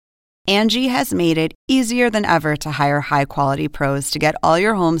Angie has made it easier than ever to hire high-quality pros to get all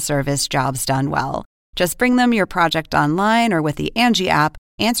your home service jobs done well. Just bring them your project online or with the Angie app,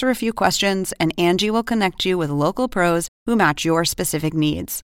 answer a few questions, and Angie will connect you with local pros who match your specific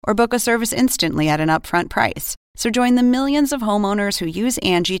needs. Or book a service instantly at an upfront price. So join the millions of homeowners who use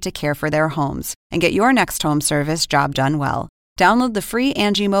Angie to care for their homes and get your next home service job done well. Download the free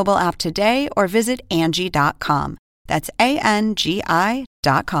Angie mobile app today or visit Angie.com. That's ANGI.com.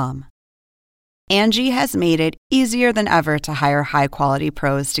 Angie has made it easier than ever to hire high-quality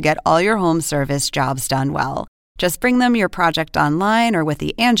pros to get all your home service jobs done well. Just bring them your project online or with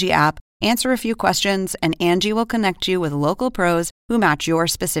the Angie app, answer a few questions, and Angie will connect you with local pros who match your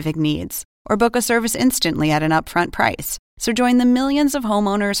specific needs. Or book a service instantly at an upfront price. So join the millions of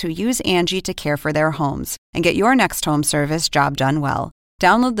homeowners who use Angie to care for their homes and get your next home service job done well.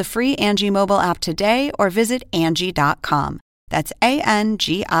 Download the free Angie mobile app today or visit Angie.com. That's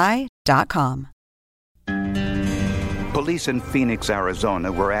ANGI.com. Police in Phoenix,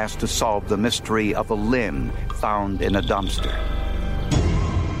 Arizona were asked to solve the mystery of a limb found in a dumpster.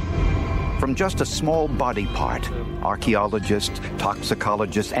 From just a small body part, archaeologists,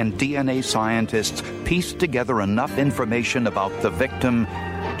 toxicologists, and DNA scientists pieced together enough information about the victim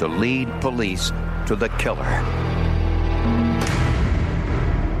to lead police to the killer.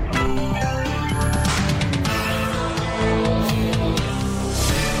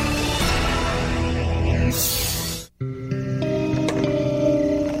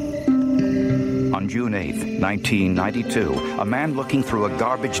 On June 8, 1992, a man looking through a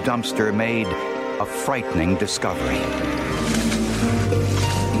garbage dumpster made a frightening discovery.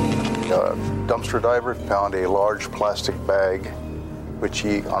 A dumpster diver found a large plastic bag, which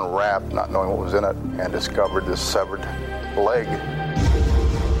he unwrapped, not knowing what was in it, and discovered this severed leg.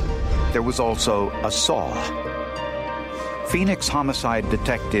 There was also a saw. Phoenix homicide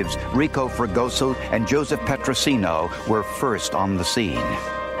detectives Rico Fregoso and Joseph Petrosino were first on the scene.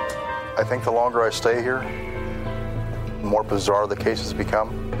 I think the longer I stay here, the more bizarre the cases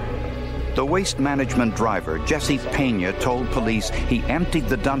become. The waste management driver, Jesse Pena, told police he emptied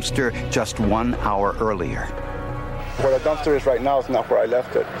the dumpster just 1 hour earlier. Where the dumpster is right now is not where I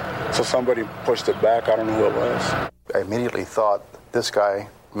left it. So somebody pushed it back. I don't know who it was. I immediately thought this guy,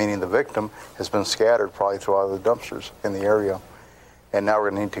 meaning the victim, has been scattered probably throughout the dumpsters in the area. And now we're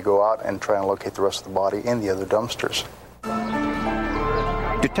going to need to go out and try and locate the rest of the body in the other dumpsters.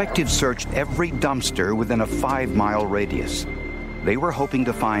 Detectives searched every dumpster within a 5-mile radius. They were hoping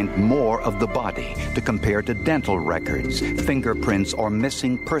to find more of the body to compare to dental records, fingerprints, or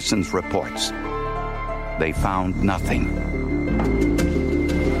missing persons reports. They found nothing.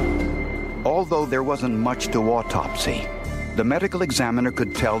 Although there wasn't much to autopsy, the medical examiner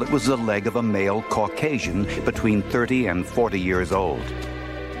could tell it was the leg of a male Caucasian between 30 and 40 years old.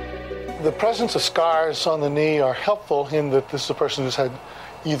 The presence of scars on the knee are helpful in that this is a person who's had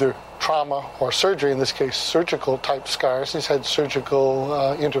either trauma or surgery, in this case surgical type scars. He's had surgical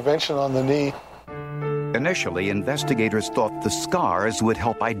intervention on the knee. Initially, investigators thought the scars would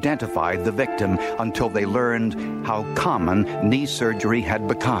help identify the victim until they learned how common knee surgery had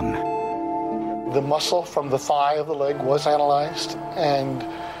become. The muscle from the thigh of the leg was analyzed, and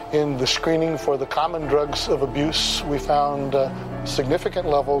in the screening for the common drugs of abuse, we found significant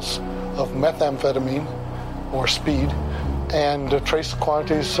levels of methamphetamine, or speed, and trace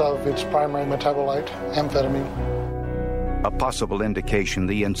quantities of its primary metabolite, amphetamine. A possible indication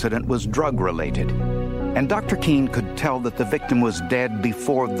the incident was drug-related, and Dr. Keene could tell that the victim was dead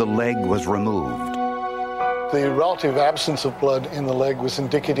before the leg was removed. The relative absence of blood in the leg was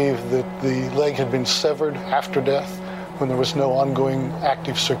indicative that the leg had been severed after death when there was no ongoing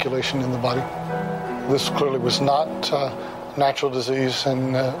active circulation in the body. This clearly was not natural disease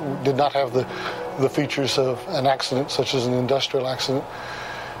and did not have the features of an accident, such as an industrial accident.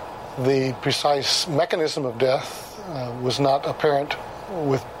 The precise mechanism of death was not apparent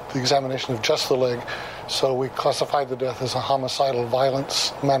with the examination of just the leg, so we classified the death as a homicidal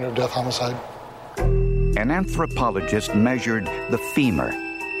violence manner of death homicide. An anthropologist measured the femur,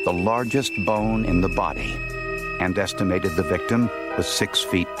 the largest bone in the body, and estimated the victim was 6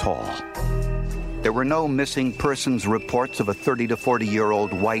 feet tall. There were no missing persons reports of a 30 to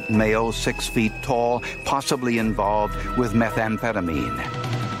 40-year-old white male 6 feet tall, possibly involved with methamphetamine.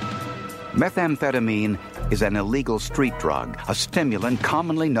 Methamphetamine is an illegal street drug, a stimulant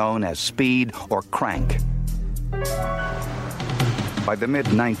commonly known as speed or crank. By the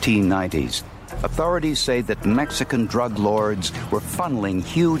mid-1990s, authorities say that Mexican drug lords were funneling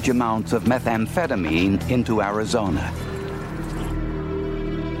huge amounts of methamphetamine into Arizona.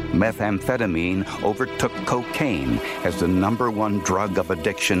 methamphetamine overtook cocaine as the #1 drug of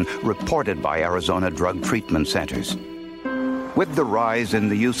addiction reported by Arizona drug treatment centers. With the rise in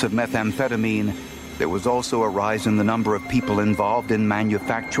the use of methamphetamine, there was also a rise in the number of people involved in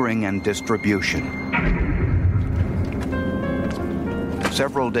manufacturing and distribution.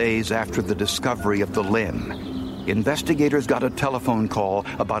 Several days after the discovery of the limb, investigators got a telephone call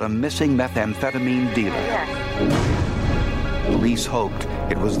about a missing methamphetamine dealer. Police hoped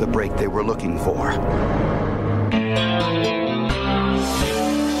it was the break they were looking for.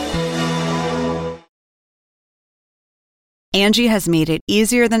 Angie has made it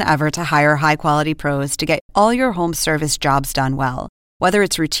easier than ever to hire high-quality pros to get all your home service jobs done well. Whether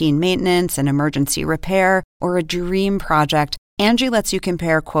it's routine maintenance, an emergency repair, or a dream project, Angie lets you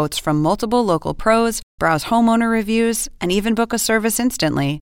compare quotes from multiple local pros, browse homeowner reviews, and even book a service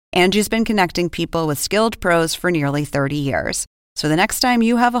instantly. Angie's been connecting people with skilled pros for nearly 30 years. So the next time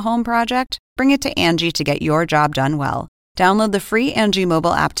you have a home project, bring it to Angie to get your job done well. Download the free Angie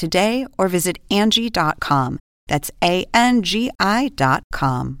mobile app today or visit Angie.com. That's ANGI.com.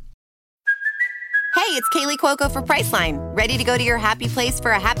 Hey, it's Kaylee Cuoco for Priceline. Ready to go to your happy place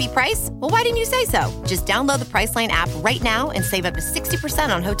for a happy price? Well, why didn't you say so? Just download the Priceline app right now and save up to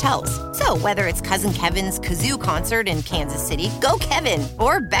 60% on hotels. So whether it's Cousin Kevin's Kazoo Concert in Kansas City, go Kevin,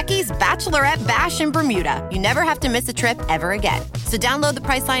 or Becky's Bachelorette Bash in Bermuda, you never have to miss a trip ever again. So download the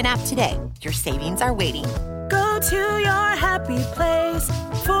Priceline app today. Your savings are waiting. Go to your happy place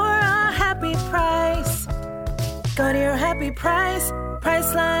for a happy price. Go to your happy price,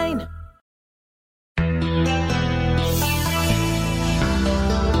 Priceline.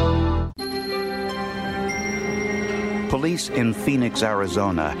 Police in Phoenix,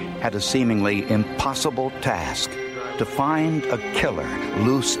 Arizona, had a seemingly impossible task: to find a killer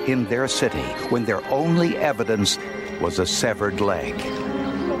loose in their city when their only evidence was a severed leg.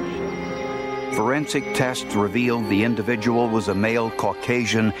 Forensic tests revealed the individual was a male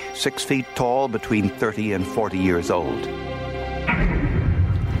Caucasian, 6 feet tall, between 30 and 40 years old.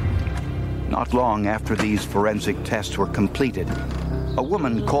 Not long after these forensic tests were completed, a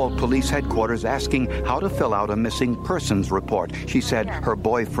woman called police headquarters asking how to fill out a missing persons report. She said her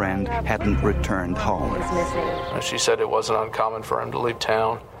boyfriend hadn't returned home. She said it wasn't uncommon for him to leave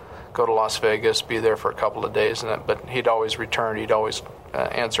town, go to Las Vegas, be there for a couple of days, but he'd always returned. He'd always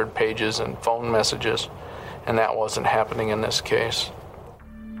answered pages and phone messages, and that wasn't happening in this case.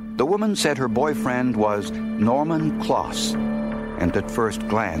 The woman said her boyfriend was Norman Kloss, and at first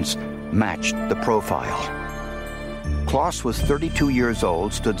glance matched the profile. Kloss was 32 years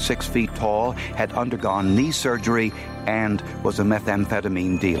old, stood 6 feet tall, had undergone knee surgery, and was a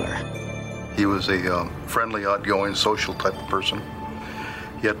methamphetamine dealer. He was a friendly, outgoing, social type of person.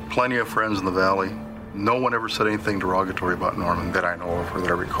 He had plenty of friends in the valley. No one ever said anything derogatory about Norman that I know of or that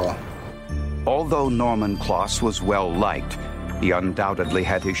I recall. Although Norman Kloss was well-liked, he undoubtedly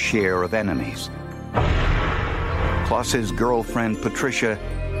had his share of enemies. Kloss's girlfriend, Patricia,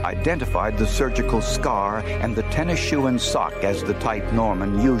 identified the surgical scar and the tennis shoe and sock as the type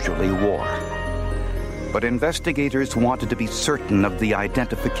Norman usually wore. But investigators wanted to be certain of the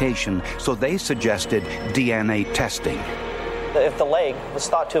identification, so they suggested DNA testing. If the leg was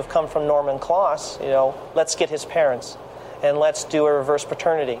thought to have come from Norman Kloss, let's get his parents and let's do a reverse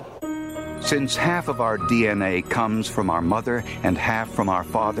paternity. Since half of our DNA comes from our mother and half from our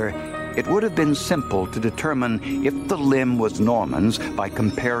father, it would have been simple to determine if the limb was Norman's by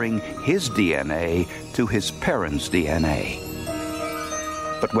comparing his DNA to his parents' DNA.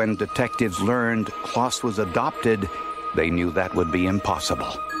 But when detectives learned Kloss was adopted, they knew that would be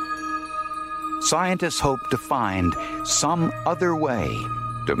impossible. Scientists hoped to find some other way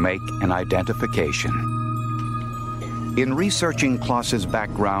to make an identification. In researching Kloss's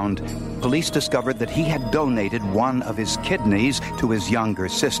background, police discovered that he had donated one of his kidneys to his younger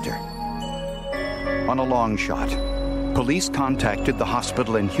sister. On a long shot, police contacted the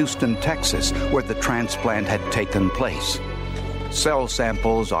hospital in Houston, Texas, where the transplant had taken place. Cell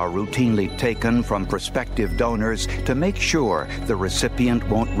samples are routinely taken from prospective donors to make sure the recipient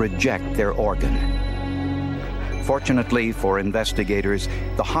won't reject their organ. Fortunately for investigators,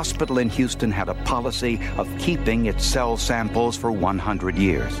 the hospital in Houston had a policy of keeping its cell samples for 100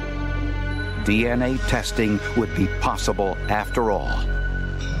 years. DNA testing would be possible after all.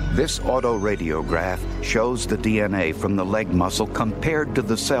 This autoradiograph shows the DNA from the leg muscle compared to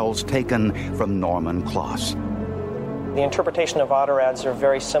the cells taken from Norman Kloss. The interpretation of autorads are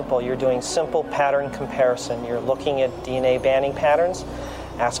very simple. You're doing simple pattern comparison. You're looking at DNA banding patterns,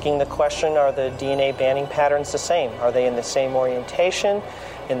 asking the question, are the DNA banding patterns the same? Are they in the same orientation,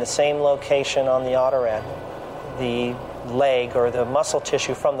 in the same location on the autorad? The leg or the muscle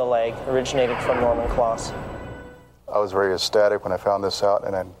tissue from the leg originated from Norman Kloss. I was very ecstatic when I found this out,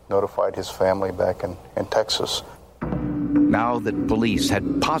 and I notified his family back in Texas. Now that police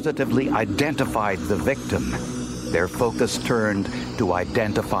had positively identified the victim, their focus turned to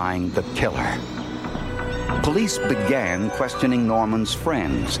identifying the killer. Police began questioning Norman's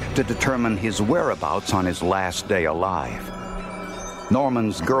friends to determine his whereabouts on his last day alive.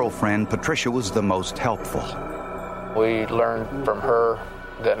 Norman's girlfriend, Patricia, was the most helpful. We learned from her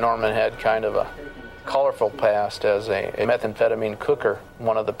that Norman had kind of a colorful past as a methamphetamine cooker.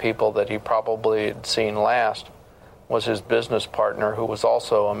 One of the people that he probably had seen last was his business partner, who was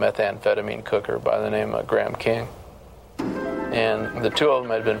also a methamphetamine cooker by the name of Graham King. And the two of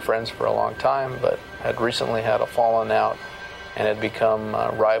them had been friends for a long time, but had recently had a falling out and had become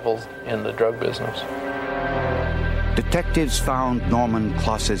rivals in the drug business. Detectives found Norman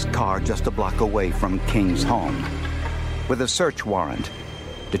Kloss's car just a block away from King's home. With a search warrant,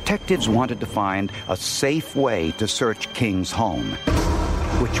 detectives wanted to find a safe way to search King's home,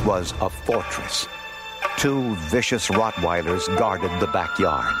 which was a fortress. 2 vicious Rottweilers guarded the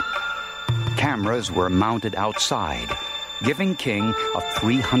backyard. Cameras were mounted outside, giving King a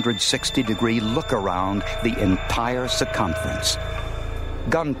 360-degree look around the entire circumference.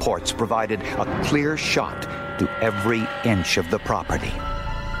 Gun ports provided a clear shot to every inch of the property.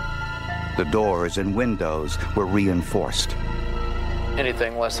 The doors and windows were reinforced.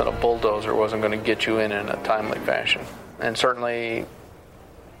 Anything less than a bulldozer wasn't going to get you in a timely fashion. And certainly,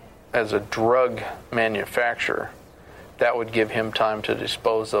 as a drug manufacturer, that would give him time to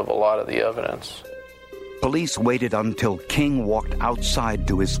dispose of a lot of the evidence. Police waited until King walked outside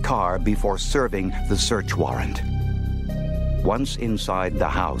to his car before serving the search warrant. Once inside the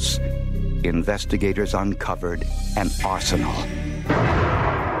house, investigators uncovered an arsenal.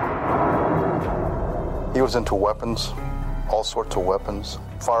 He was into weapons, all sorts of weapons,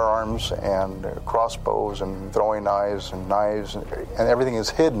 firearms and crossbows and throwing knives, and everything is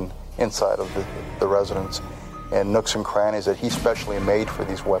hidden inside of the residence, and nooks and crannies that he specially made for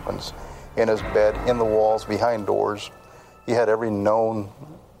these weapons. In his bed, in the walls, behind doors. He had every known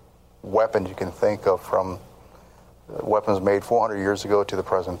weapon you can think of, from weapons made 400 years ago to the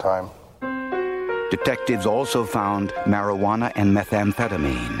present time. Detectives also found marijuana and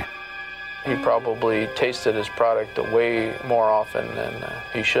methamphetamine. He probably tasted his product way more often than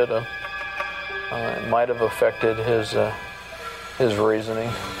he should have. It might have affected his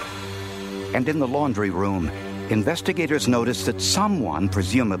reasoning. And in the laundry room, investigators noticed that someone,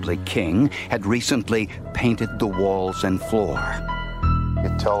 presumably King, had recently painted the walls and floor. You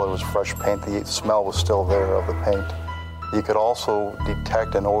could tell it was fresh paint. The smell was still there of the paint. You could also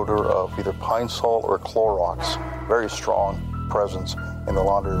detect an odor of either pine salt or Clorox. Very strong presence in the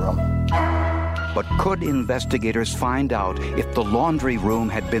laundry room. But could investigators find out if the laundry room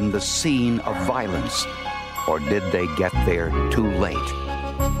had been the scene of violence, or did they get there too late?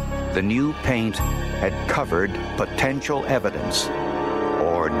 The new paint had covered potential evidence,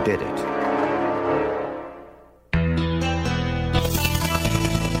 or did it?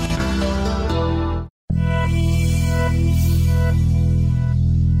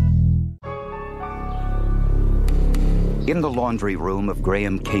 In the laundry room of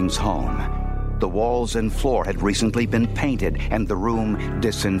Graham King's home, the walls and floor had recently been painted and the room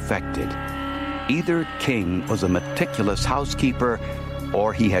disinfected. Either King was a meticulous housekeeper,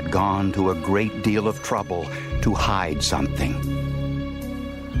 or he had gone to a great deal of trouble to hide something.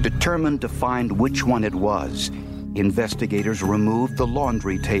 Determined to find which one it was, investigators removed the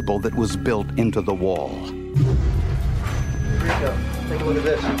laundry table that was built into the wall. Rico, take a look at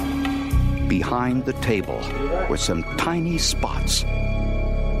this. Behind the table were some tiny spots.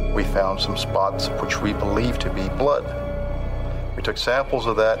 We found some spots which we believe to be blood. We took samples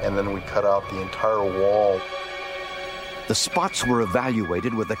of that, and then we cut out the entire wall. The spots were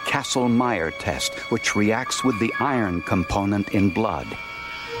evaluated with a Kastle-Meyer test, which reacts with the iron component in blood.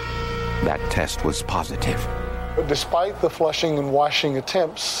 That test was positive. But despite the flushing and washing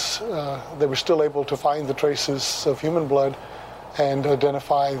attempts, they were still able to find the traces of human blood and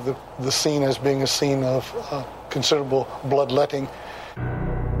identify the scene as being a scene of considerable bloodletting.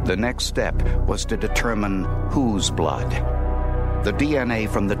 The next step was to determine whose blood. The DNA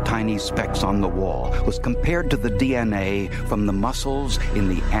from the tiny specks on the wall was compared to the DNA from the muscles in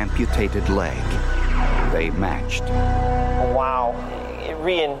the amputated leg. They matched. Wow. It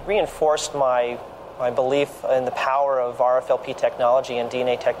reinforced my belief in the power of RFLP technology and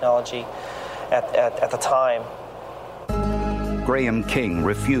DNA technology at the time. Graham King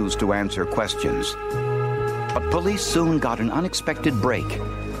refused to answer questions. But police soon got an unexpected break.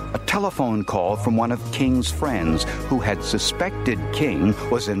 A telephone call from one of King's friends who had suspected King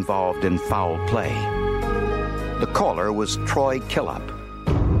was involved in foul play. The caller was Troy Killop,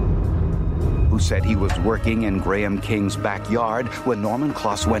 who said he was working in Graham King's backyard when Norman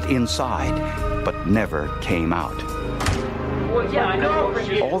Kloss went inside, but never came out. Well, yeah, I know.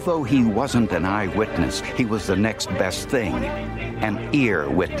 Although he wasn't an eyewitness, he was the next best thing, an ear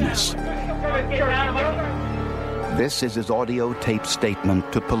witness. This is his audio tape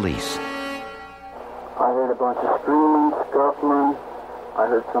statement to police. I heard a bunch of screaming, scuffling. I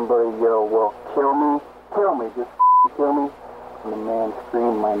heard somebody yell, well, kill me, just kill me. And the man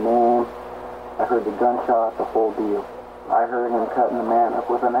screamed my name. I heard the gunshot, the whole deal. I heard him cutting the man up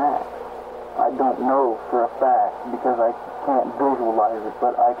with an axe. I don't know for a fact because I can't visualize it,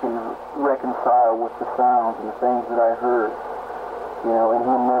 but I can reconcile with the sounds and the things that I heard, and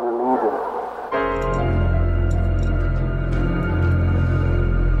him never leaving.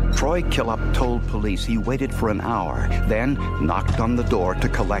 Troy Killop told police he waited for an hour, then knocked on the door to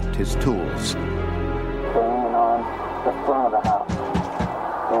collect his tools. Hanging on the front of the house.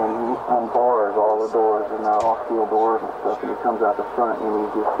 And he unbars all the doors, and they're all steel doors and stuff, and he comes out the front, and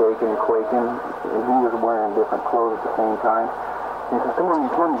he's just shaking and quaking, and he was wearing different clothes at the same time. And he says, come on.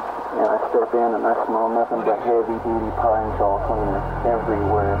 And I step in, and I smell nothing but heavy-duty pine saw cleaner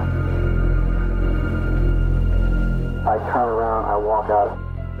everywhere. I turn around, I walk out.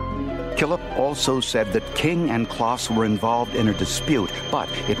 Killop also said that King and Kloss were involved in a dispute, but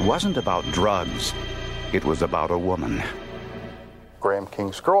it wasn't about drugs. It was about a woman. Graham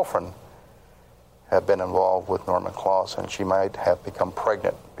King's girlfriend had been involved with Norman Kloss, and she might have become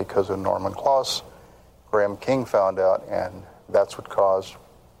pregnant because of Norman Kloss. Graham King found out, and that's what caused,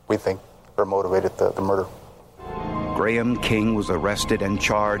 we think, or motivated the murder. Graham King was arrested and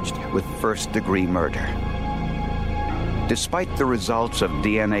charged with first-degree murder. Despite the results of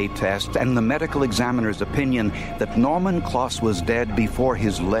DNA tests and the medical examiner's opinion that Norman Kloss was dead before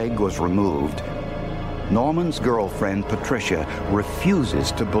his leg was removed, Norman's girlfriend, Patricia,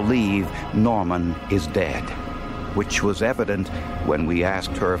 refuses to believe Norman is dead, which was evident when we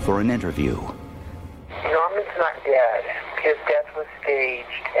asked her for an interview. Norman's not dead. His death was staged,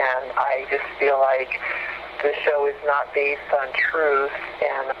 and I just feel like the show is not based on truth,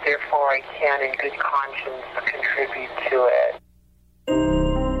 and therefore I can, in good conscience, contribute to it.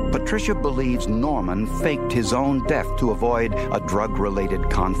 Patricia believes Norman faked his own death to avoid a drug-related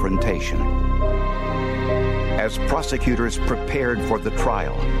confrontation. As prosecutors prepared for the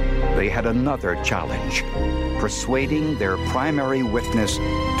trial, they had another challenge: persuading their primary witness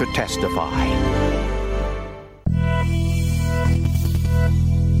to testify.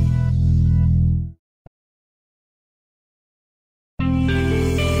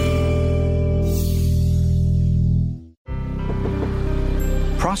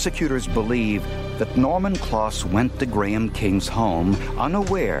 Prosecutors believe that Norman Kloss went to Graham King's home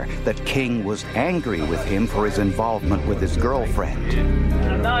unaware that King was angry with him for his involvement with his girlfriend.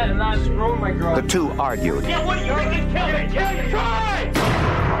 I'm not screwing my girl. The two argued. Yeah, what are you going to kill me? Yeah, try!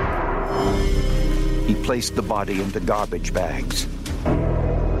 He placed the body into garbage bags.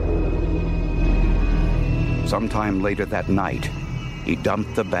 Sometime later that night, he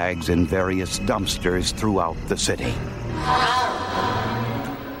dumped the bags in various dumpsters throughout the city.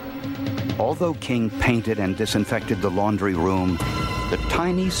 Although King painted and disinfected the laundry room, the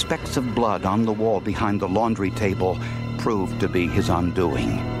tiny specks of blood on the wall behind the laundry table proved to be his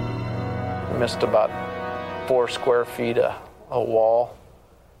undoing. Missed about 4 square feet of wall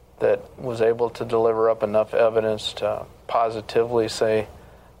that was able to deliver up enough evidence to positively say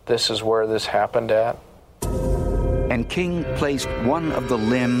this is where this happened at. And King placed one of the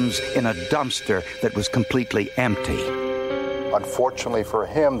limbs in a dumpster that was completely empty. Unfortunately for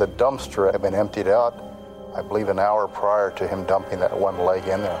him, the dumpster had been emptied out, I believe, an hour prior to him dumping that one leg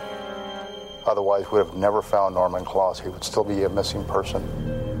in there. Otherwise, we would have never found Norman Kloss. He would still be a missing person.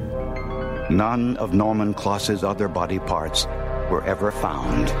 None of Norman Kloss's other body parts were ever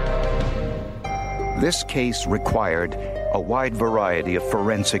found. This case required a wide variety of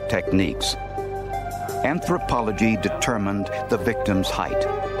forensic techniques. Anthropology determined the victim's height.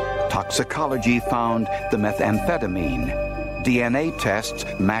 Toxicology found the methamphetamine. DNA tests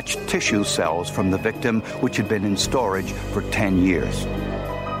matched tissue cells from the victim, which had been in storage for 10 years.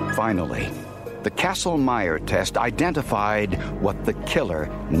 Finally, the Kastle-Meyer test identified what the killer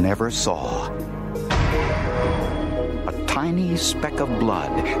never saw. A tiny speck of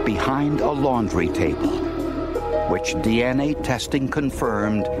blood behind a laundry table, which DNA testing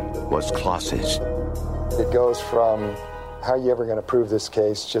confirmed was Kloss's. It goes from how are you ever going to prove this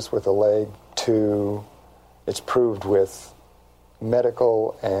case just with a leg to it's proved with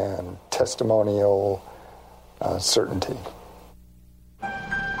medical and testimonial certainty.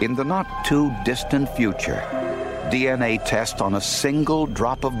 In the not-too-distant future, DNA tests on a single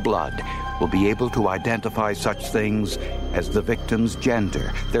drop of blood will be able to identify such things as the victim's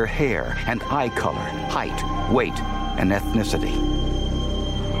gender, their hair and eye color, height, weight, and ethnicity.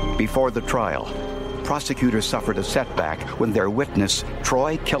 Before the trial, prosecutors suffered a setback when their witness,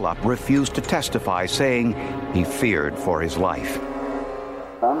 Troy Killup, refused to testify, saying he feared for his life.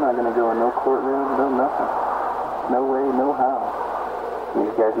 I'm not going to go in no courtroom, no nothing. No way, no how.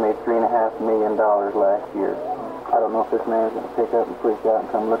 These guys made $3.5 million last year. I don't know if this man's going to pick up and freak out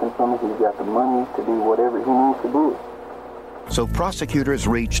and come looking for me. He's got the money to do whatever he needs to do. So prosecutors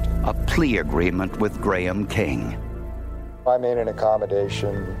reached a plea agreement with Graham King. I made an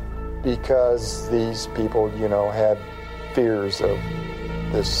accommodation because these people, had fears of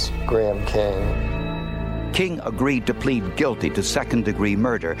this Graham King. King agreed to plead guilty to second-degree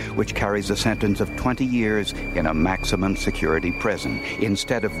murder, which carries a sentence of 20 years in a maximum security prison,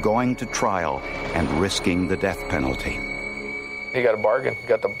 instead of going to trial and risking the death penalty. He got a bargain. He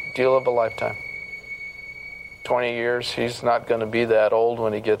got the deal of a lifetime. 20 years, he's not going to be that old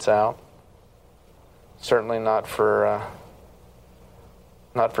when he gets out. Certainly not for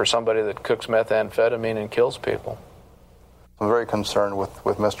somebody that cooks methamphetamine and kills people. I'm very concerned with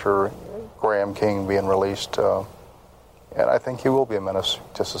Mr. Graham King being released, and I think he will be a menace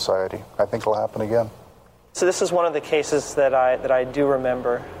to society. I think it'll happen again. So this is one of the cases that I do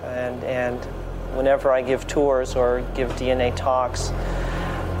remember, and whenever I give tours or give DNA talks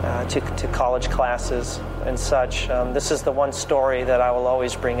to college classes and such, this is the one story that I will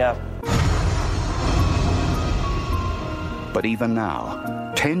always bring up. But even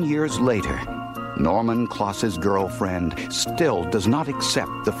now, 10 years later, Norman Kloss's girlfriend still does not accept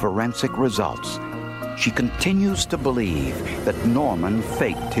the forensic results. She continues to believe that Norman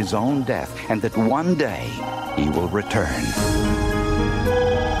faked his own death and that one day he will return.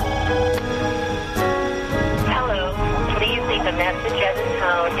 Hello. Please leave a message at the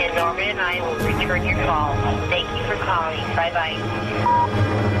tone, and Norman and I will return your call. Thank you for calling. Bye-bye.